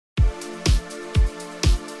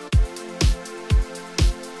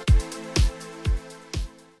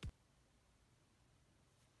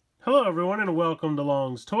Hello everyone and welcome to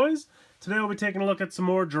Long's Toys. Today we'll be taking a look at some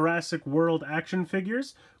more Jurassic World action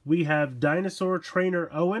figures. We have Dinosaur Trainer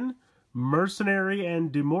Owen, Mercenary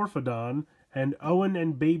and Dimorphodon, and Owen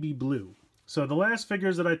and Baby Blue. So the last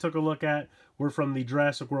figures that I took a look at were from the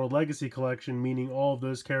Jurassic World Legacy Collection, meaning all of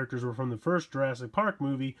those characters were from the first Jurassic Park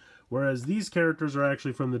movie, whereas these characters are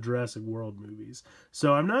actually from the Jurassic World movies.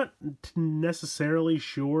 So I'm not necessarily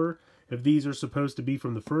sure if these are supposed to be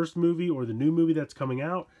from the first movie or the new movie that's coming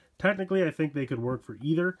out. Technically, I think they could work for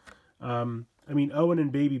either. I mean, Owen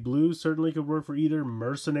and Baby Blue certainly could work for either.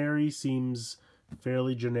 Mercenary seems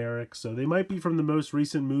fairly generic, so they might be from the most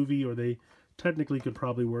recent movie, or they technically could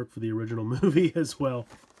probably work for the original movie as well.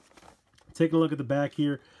 Taking a look at the back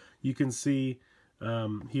here, you can see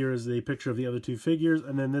here is a picture of the other two figures,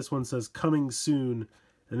 and then this one says coming soon,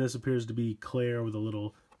 and this appears to be Claire with a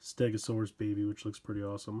little Stegosaurus baby, which looks pretty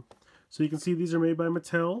awesome. So you can see these are made by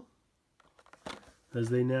Mattel, as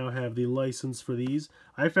they now have the license for these.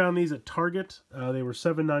 I found these at Target. They were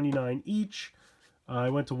 $7.99 each. I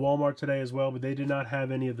went to Walmart today as well, but they did not have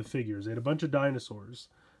any of the figures. They had a bunch of dinosaurs,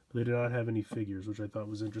 but they did not have any figures, which I thought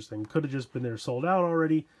was interesting. Could have just been they're sold out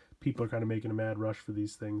already. People are kind of making a mad rush for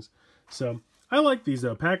these things. So I like these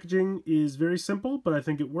though. Packaging is very simple, but I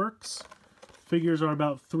think it works. Figures are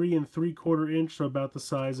about 3 3/4 inch, so about the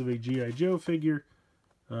size of a G.I. Joe figure.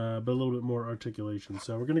 But a little bit more articulation.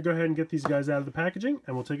 So we're going to go ahead and get these guys out of the packaging,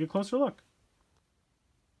 and we'll take a closer look.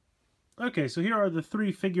 Okay, so here are the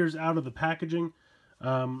 3 figures out of the packaging.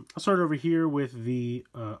 I'll start over here with the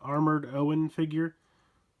armored Owen figure.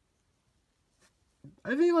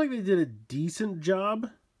 I think they did a decent job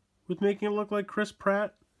with making it look like Chris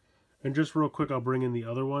Pratt. And just real quick, I'll bring in the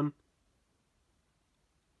other one.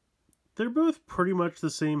 They're both pretty much the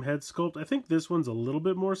same head sculpt. I think this one's a little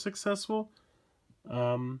bit more successful.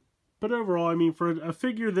 But overall, I mean, for a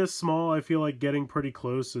figure this small, I feel like getting pretty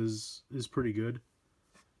close is pretty good.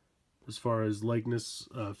 As far as likeness,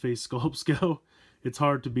 face sculpts go, it's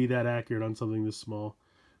hard to be that accurate on something this small.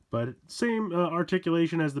 But same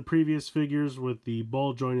articulation as the previous figures, with the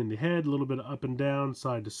ball joint in the head, a little bit of up and down,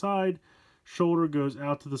 side to side. Shoulder goes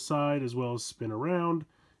out to the side as well as spin around.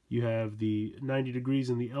 You have the 90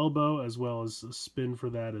 degrees in the elbow as well as a spin for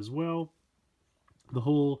that as well. The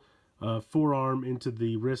whole forearm into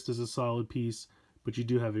the wrist is a solid piece, but you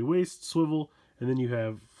do have a waist swivel, and then you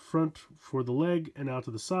have front for the leg and out to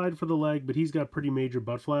the side for the leg, but he's got pretty major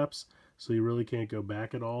butt flaps, so you really can't go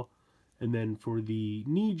back at all. And then for the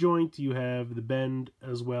knee joint, you have the bend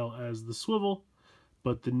as well as the swivel,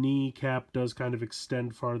 but the knee cap does kind of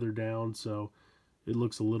extend farther down, so it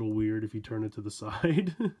looks a little weird if you turn it to the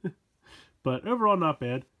side. But overall, not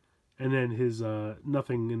bad. And then his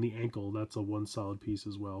nothing in the ankle, that's a one solid piece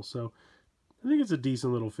as well. So I think it's a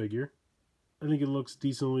decent little figure. I think it looks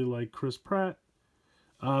decently like Chris Pratt.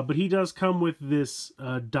 But he does come with this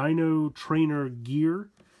Dino Trainer gear.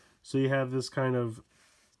 So you have this kind of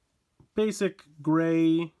basic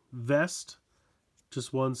gray vest.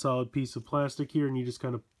 Just one solid piece of plastic here. And you just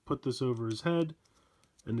kind of put this over his head.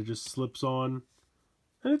 And it just slips on.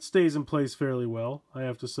 And it stays in place fairly well, I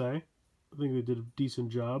have to say. I think they did a decent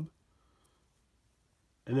job.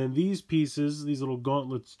 And then these pieces, these little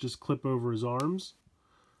gauntlets, just clip over his arms.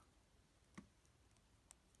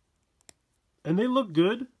 And they look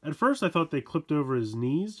good. At first I thought they clipped over his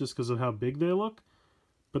knees just because of how big they look.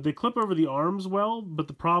 But they clip over the arms well, but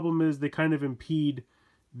the problem is they kind of impede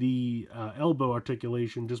the elbow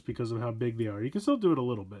articulation just because of how big they are. You can still do it a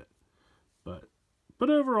little bit. But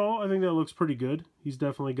overall, I think that looks pretty good. He's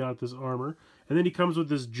definitely got this armor. And then he comes with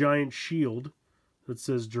this giant shield that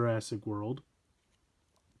says Jurassic World.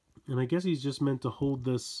 And I guess he's just meant to hold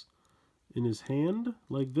this in his hand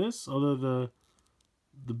like this, although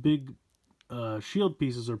the big shield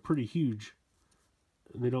pieces are pretty huge.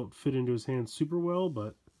 And they don't fit into his hand super well,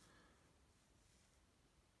 but...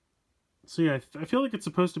 So yeah, I feel like it's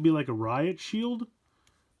supposed to be like a riot shield,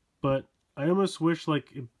 but I almost wish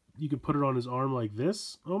you could put it on his arm like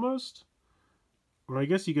this, almost. Or I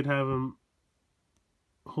guess you could have him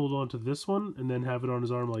hold on to this one and then have it on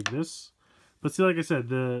his arm like this. But see, like I said,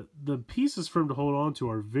 the pieces for him to hold on to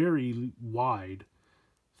are very wide,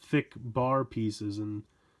 thick bar pieces, and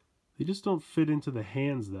they just don't fit into the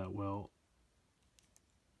hands that well.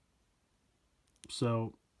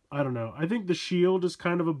 So, I don't know. I think the shield is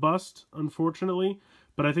kind of a bust, unfortunately,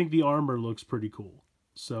 but I think the armor looks pretty cool.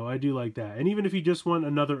 So I do like that. And even if you just want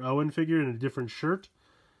another Owen figure in a different shirt,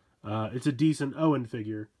 it's a decent Owen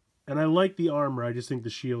figure. And I like the armor, I just think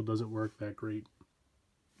the shield doesn't work that great.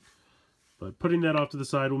 But putting that off to the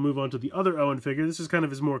side, we'll move on to the other Owen figure. This is kind of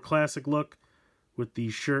his more classic look with the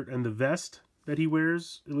shirt and the vest that he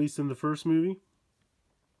wears, at least in the first movie.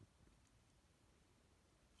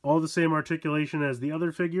 all the same articulation as the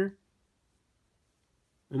other figure.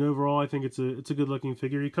 And overall, I think it's a good looking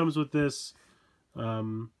figure. He comes with this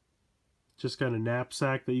just kind of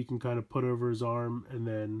knapsack that you can kind of put over his arm and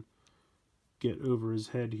then get over his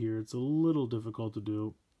head here. It's a little difficult to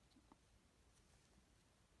do,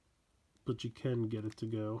 but you can get it to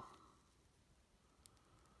go.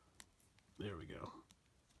 There we go.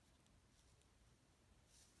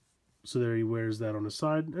 So there he wears that on his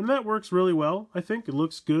side, and that works really well. I think it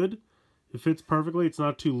looks good. It fits perfectly. It's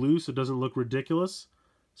not too loose. It doesn't look ridiculous.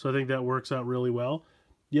 So I think that works out really well.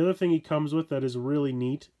 The other thing he comes with that is really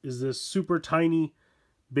neat is this super tiny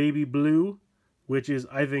baby blue, which is,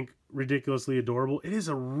 I think, ridiculously adorable. It is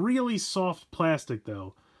a really soft plastic,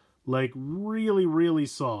 though. Like, really, really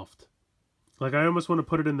soft. Like, I almost want to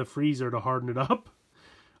put it in the freezer to harden it up.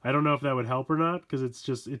 I don't know if that would help or not, because it's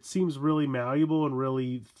just, it seems really malleable and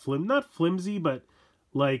really, not flimsy, but,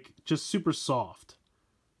 like, just super soft.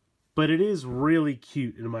 But it is really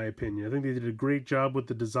cute, in my opinion. I think they did a great job with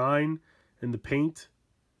the design and the paint.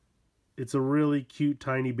 It's a really cute,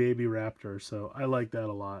 tiny baby raptor, so I like that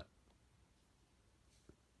a lot.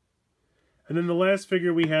 And then the last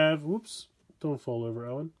figure we have, whoops, don't fall over,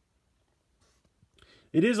 Owen.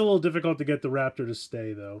 It is a little difficult to get the raptor to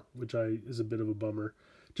stay, though, which is a bit of a bummer.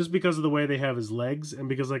 Just because of the way they have his legs, and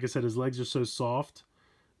because, like I said, his legs are so soft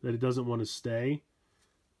that it doesn't want to stay.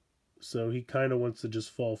 So he kind of wants to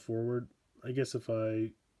just fall forward. I guess if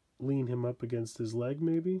I lean him up against his leg,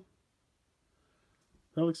 maybe.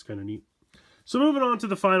 That looks kind of neat. So moving on to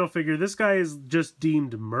the final figure. This guy is just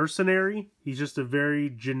deemed Mercenary. He's just a very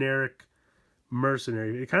generic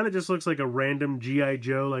mercenary. It kind of just looks like a random G.I.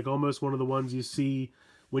 Joe, like almost one of the ones you see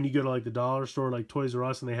when you go to like the dollar store, like Toys R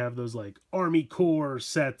Us, and they have those like Army Corps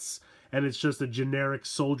sets, and it's just a generic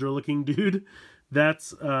soldier-looking dude.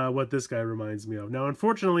 That's what this guy reminds me of. Now,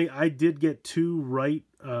 unfortunately, I did get two right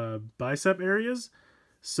bicep areas,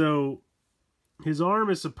 so his arm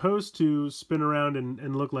is supposed to spin around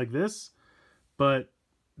and look like this, but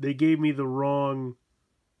they gave me the wrong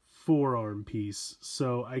forearm piece,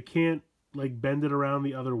 so I can't like bend it around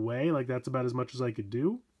the other way. Like, that's about as much as I could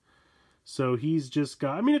do. So he's just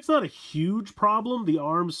got, I mean, it's not a huge problem. The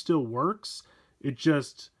arm still works. It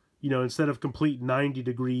just, you know, instead of complete 90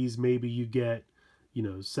 degrees, maybe you get, you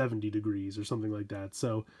know, 70 degrees or something like that.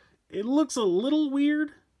 So it looks a little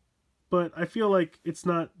weird, but I feel like it's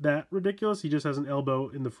not that ridiculous. He just has an elbow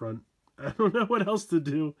in the front. I don't know what else to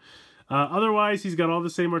do. Otherwise, he's got all the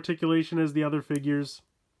same articulation as the other figures.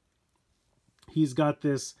 He's got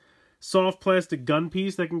this soft plastic gun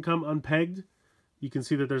piece that can come unpegged. You can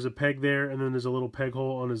see that there's a peg there, and then there's a little peg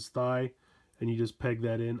hole on his thigh, and you just peg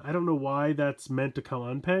that in. I don't know why that's meant to come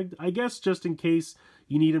unpegged. I guess just in case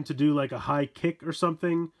you need him to do like a high kick or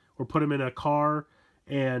something, or put him in a car,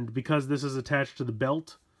 and because this is attached to the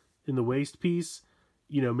belt in the waist piece,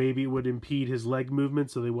 you know, maybe it would impede his leg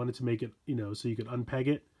movement, so they wanted to make it, you know, so you could unpeg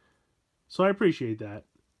it. So I appreciate that.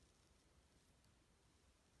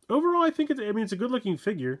 Overall, I think it's a good-looking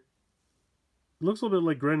figure. It looks a little bit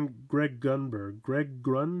like Greg Grunberg. Greg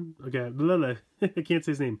Grun? Okay, blah, blah. I can't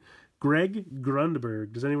say his name. Greg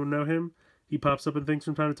Grundberg. Does anyone know him? He pops up in things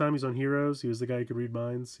from time to time. He's on Heroes. He was the guy who could read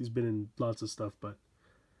minds. He's been in lots of stuff, but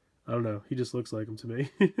I don't know. He just looks like him to me.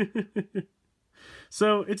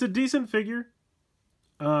 So, it's a decent figure.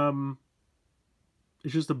 It's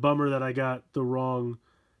just a bummer that I got the wrong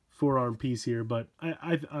forearm piece here, but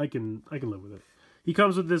I can live with it. He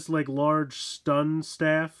comes with this like large stun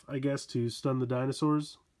staff, I guess, to stun the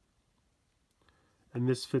dinosaurs. And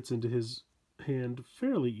this fits into his hand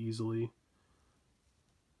fairly easily.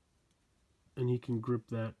 And he can grip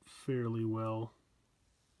that fairly well.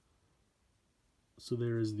 So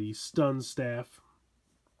there is the stun staff.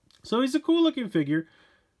 So he's a cool looking figure.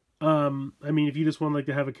 I mean, if you just want like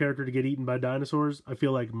to have a character to get eaten by dinosaurs, I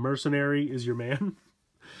feel like Mercenary is your man.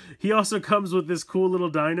 He also comes with this cool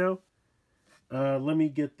little dino. Let me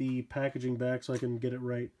get the packaging back so I can get it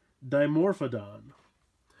right. Dimorphodon.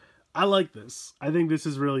 I like this. I think this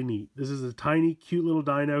is really neat. This is a tiny, cute little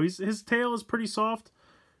dino. His tail is pretty soft,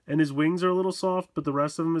 and his wings are a little soft, but the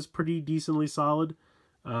rest of him is pretty decently solid.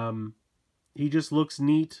 He just looks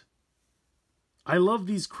neat. I love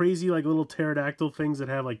these crazy, like, little pterodactyl things that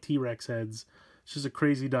have, like, T-Rex heads. It's just a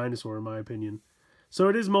crazy dinosaur, in my opinion. So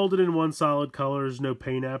it is molded in one solid color. There's no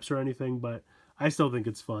paint apps or anything, but I still think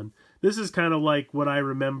it's fun. This is kind of like what I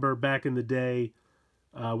remember back in the day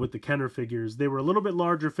with the Kenner figures. They were a little bit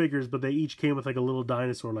larger figures, but they each came with like a little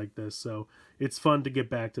dinosaur like this. So it's fun to get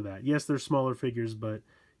back to that. Yes, they're smaller figures, but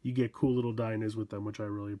you get cool little dinos with them, which I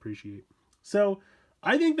really appreciate. So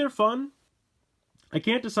I think they're fun. I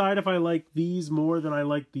can't decide if I like these more than I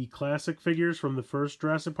like the classic figures from the first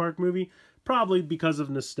Jurassic Park movie. Probably because of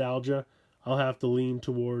nostalgia. I'll have to lean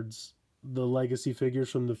towards the legacy figures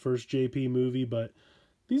from the first JP movie, but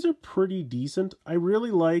these are pretty decent. I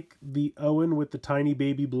really like the Owen with the tiny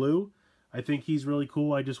baby blue. I think he's really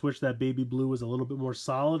cool. I just wish that baby blue was a little bit more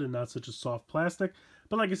solid and not such a soft plastic.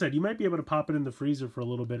 But like I said, you might be able to pop it in the freezer for a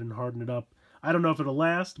little bit and harden it up. I don't know if it'll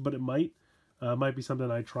last, but it might. Might be something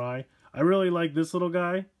I try. I really like this little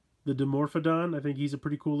guy, the Dimorphodon. I think he's a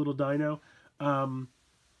pretty cool little dino.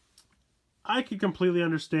 I could completely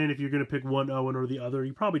understand if you're going to pick one Owen or the other.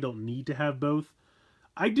 You probably don't need to have both.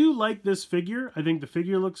 I do like this figure. I think the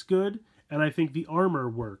figure looks good, and I think the armor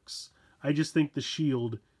works. I just think the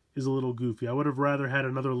shield is a little goofy. I would have rather had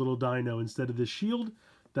another little dino instead of this shield.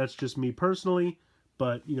 That's just me personally,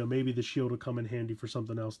 but you know, maybe the shield will come in handy for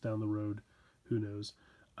something else down the road. Who knows?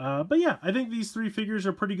 But yeah, I think these three figures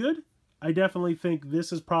are pretty good. I definitely think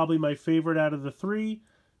this is probably my favorite out of the three.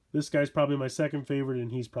 This guy's probably my second favorite,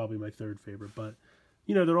 and he's probably my third favorite. But,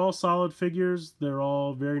 you know, they're all solid figures. They're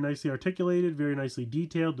all very nicely articulated, very nicely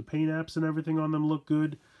detailed. The paint apps and everything on them look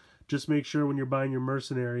good. Just make sure when you're buying your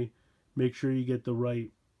Mercenary, make sure you get the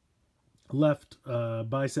right left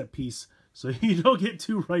bicep piece so you don't get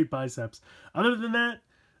two right biceps. Other than that,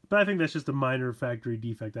 but I think that's just a minor factory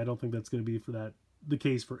defect. I don't think that's going to be the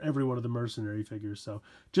case for every one of the Mercenary figures. So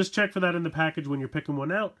just check for that in the package when you're picking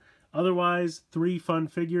one out. Otherwise, three fun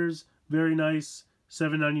figures, very nice,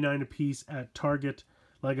 $7.99 a piece at Target.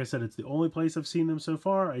 Like I said, it's the only place I've seen them so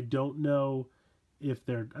far. I don't know if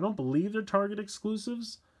I don't believe they're Target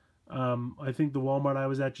exclusives. I think the Walmart I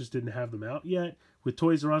was at just didn't have them out yet. With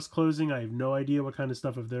Toys R Us closing, I have no idea what kind of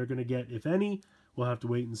stuff if they're going to get, if any. We'll have to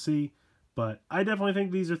wait and see. But I definitely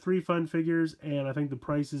think these are three fun figures, and I think the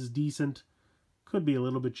price is decent. Could be a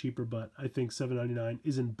little bit cheaper, but I think $7.99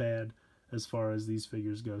 isn't bad as far as these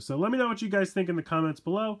figures go. So let me know what you guys think in the comments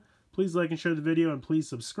below. Please like and share the video, and please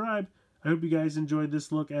subscribe. I hope you guys enjoyed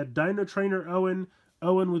this look at Dino Trainer Owen,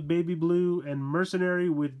 Owen with Baby Blue, and Mercenary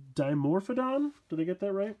with Dimorphodon. Did I get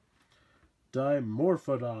that right?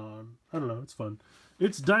 Dimorphodon. I don't know. It's fun.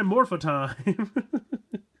 It's Dimorpho time.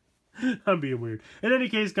 I'm being weird. In any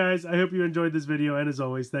case, guys, I hope you enjoyed this video, and as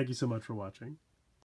always, thank you so much for watching.